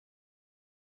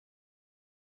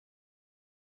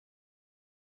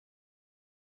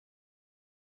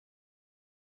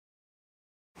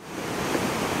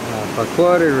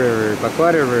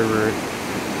Pacuare River.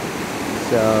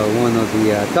 It's one of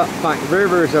the top 5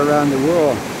 rivers around the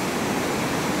world.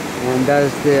 And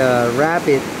that's the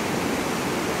rapid.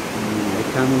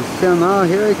 They're coming soon. Oh,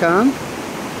 here they come.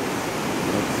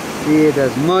 Let's see,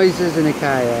 that's Moises in a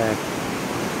kayak.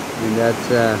 And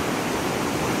that's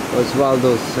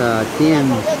Osvaldo's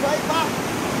team.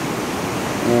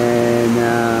 And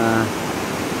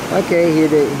okay, here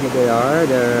they are.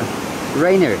 They're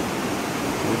Rainer.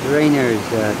 Rainer's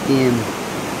team.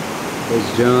 There's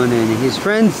John and his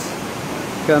friends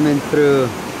coming through.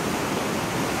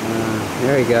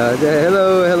 There we go.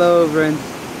 Hello friends.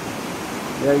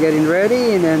 They're getting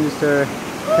ready and then start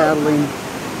paddling.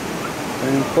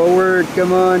 Running forward.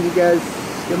 Come on, you guys.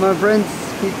 Come on, friends.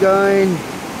 Keep going.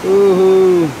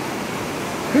 Woohoo.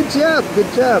 Good job.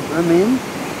 I mean,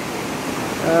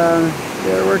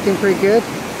 they're working pretty good.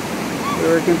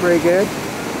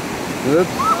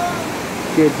 Oops.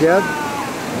 Good job.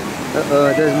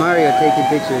 There's Mario taking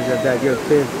pictures of that joke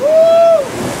too.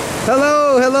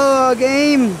 Hello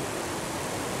game.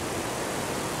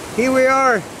 Here we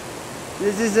are.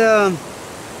 This is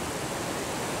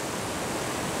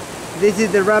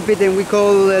the rapid, and we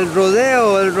call El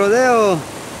Rodeo.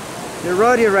 The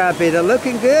rodeo rapid.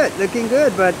 Looking good,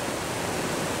 but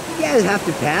you guys have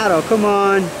to paddle. Come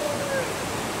on.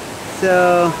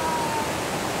 So,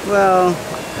 well,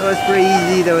 that was pretty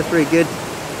easy. That was pretty good.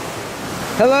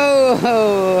 Hello,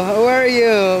 how are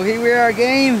you? Here we are,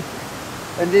 game,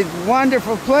 and this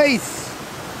wonderful place.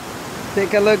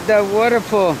 Take a look at that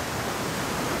waterfall.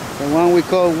 The one we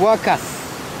call Huacas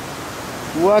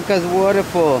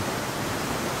waterfall.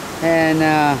 And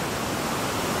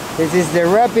this is the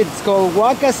rapids called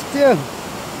Huacas too.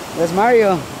 That's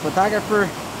Mario, photographer.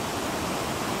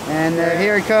 And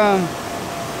here it comes.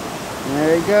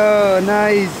 There you go,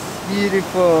 nice,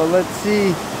 beautiful. Let's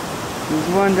see this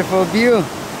wonderful view.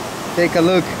 Take a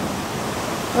look.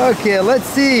 Okay, let's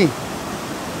see.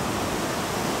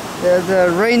 There's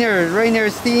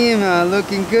Rainer's team,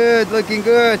 looking good.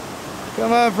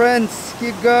 Come on, friends,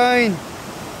 keep going.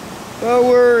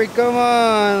 Forward, come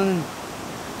on.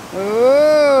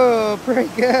 Oh, pretty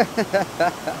good.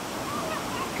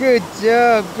 Good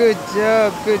job,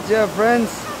 friends.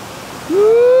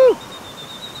 Woo!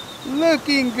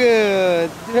 Looking good,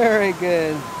 very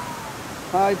good.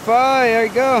 High five, there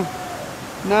you go.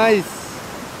 Nice.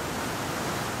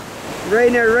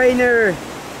 Rainer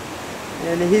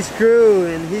and his crew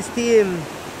and his team.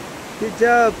 Good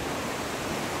job.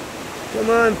 Come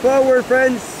on, forward,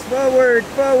 friends, forward.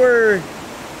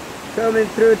 Coming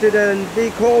through to the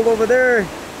big hole over there.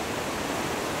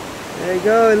 There you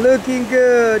go, looking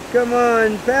good. Come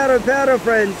on, paddle,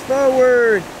 friends,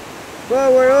 forward.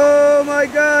 Oh my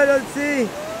God, let's see.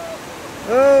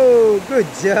 Oh, good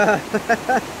job.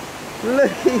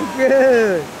 Looking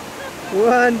good.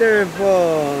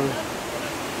 Wonderful.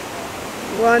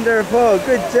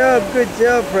 Good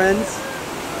job, friends.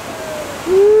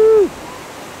 Woo.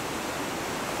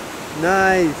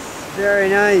 Nice, very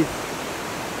nice.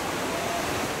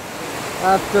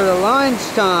 After the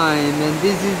lunchtime, and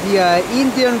this is the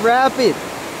Indian Rapid.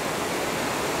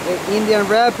 And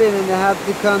they have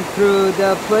to come through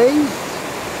the place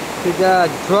to the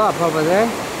drop over there,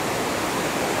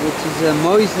 which is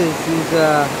Moises is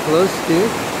close to.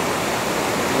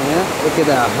 Yeah, look at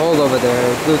that hole over there.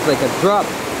 It looks like a drop.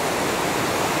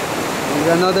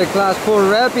 There's another class 4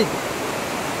 rapid,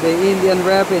 the Indian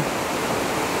Rapid.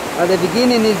 At the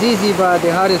beginning it's easy, but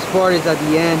the hardest part is at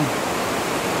the end.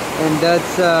 And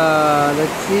that's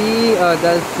let's see,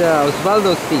 that's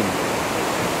Osvaldo's team.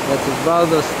 That's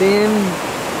Osvaldo's team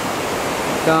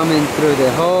coming through the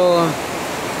hole.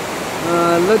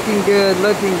 Looking good.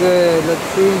 Let's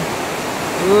see.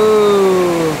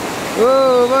 Ooh.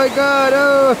 Oh my God!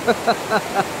 Oh!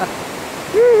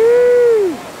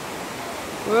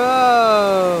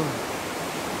 Whoa!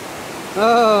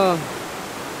 Oh!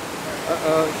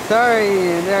 Sorry.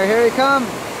 And here he comes.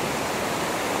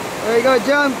 There you go,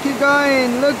 John. Keep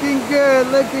going. Looking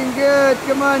good.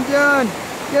 Come on, John.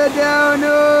 Get down.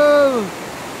 Oh!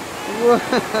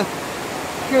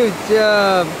 Good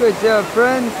job,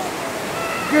 friends.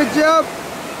 Good job.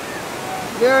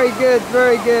 Very good.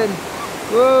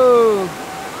 Whoa.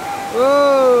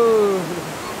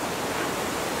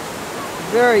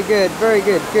 Very good.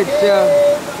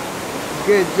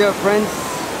 Good job, friends.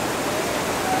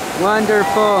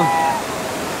 Wonderful.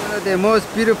 One of the most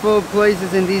beautiful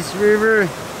places in this river,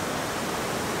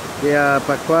 the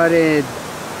Pacuare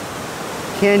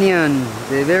Canyon,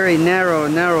 the very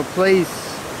narrow place.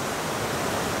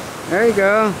 There you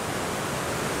go.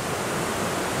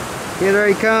 Here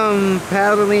they come,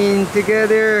 paddling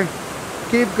together.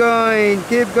 Keep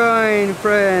going,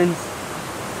 friends.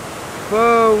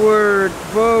 Forward,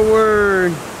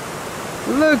 forward.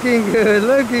 Looking good,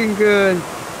 looking good.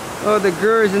 Oh, the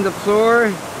girls in the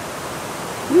floor.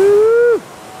 Woo!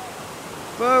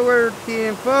 Forward,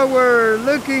 team, forward.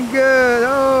 Looking good.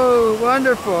 Oh,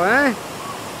 wonderful, eh?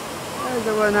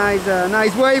 There's a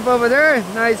nice wave over there.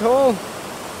 Nice hole.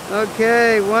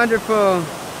 Okay, wonderful.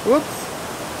 Whoops.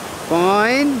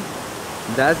 Fine.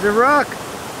 That's the rock.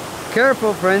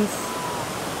 Careful, friends.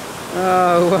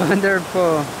 Oh,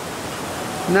 wonderful.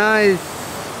 Nice.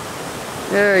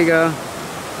 There you go.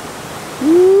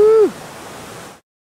 Woo.